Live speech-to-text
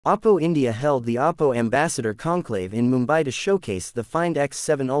Oppo India held the Oppo Ambassador Conclave in Mumbai to showcase the Find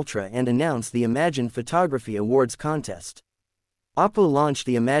X7 Ultra and announce the Imagine Photography Awards contest. Oppo launched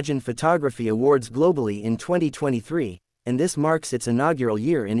the Imagine Photography Awards globally in 2023, and this marks its inaugural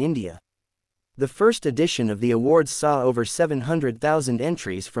year in India. The first edition of the awards saw over 700,000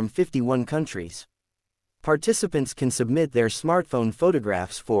 entries from 51 countries. Participants can submit their smartphone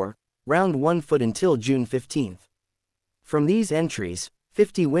photographs for Round 1 until June 15. From these entries,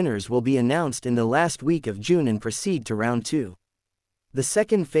 50 winners will be announced in the last week of June and proceed to Round 2. The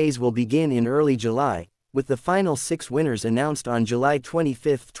second phase will begin in early July, with the final 6 winners announced on July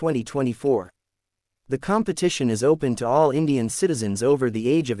 25, 2024. The competition is open to all Indian citizens over the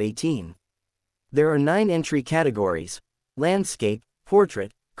age of 18. There are 9 entry categories: landscape,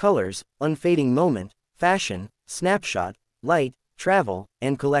 portrait, colors, unfading moment, fashion, snapshot, light, travel,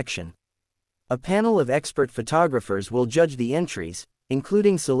 and collection. A panel of expert photographers will judge the entries,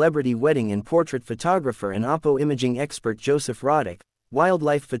 including celebrity wedding and portrait photographer and Oppo imaging expert Joseph Roddick,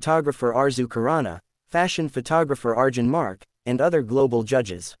 wildlife photographer Arzu Khurana, fashion photographer Arjun Mark, and other global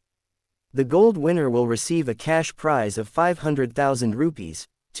judges. The gold winner will receive a cash prize of 500,000 rupees,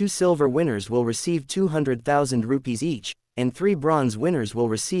 2 silver winners will receive 200,000 rupees each, and 3 bronze winners will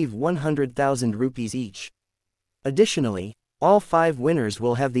receive 100,000 rupees each. Additionally, all 5 winners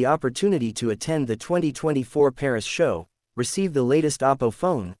will have the opportunity to attend the 2024 Paris show, receive the latest Oppo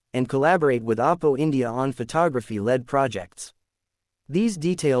phone, and collaborate with Oppo India on photography-led projects. These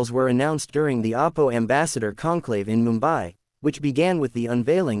details were announced during the Oppo Ambassador Conclave in Mumbai, which began with the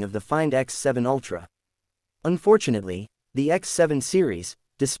unveiling of the Find X7 Ultra. Unfortunately, the X7 series,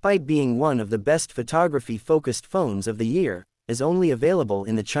 despite being one of the best photography-focused phones of the year, is only available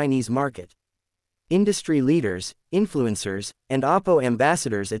in the Chinese market. Industry leaders, influencers, and Oppo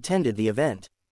ambassadors attended the event.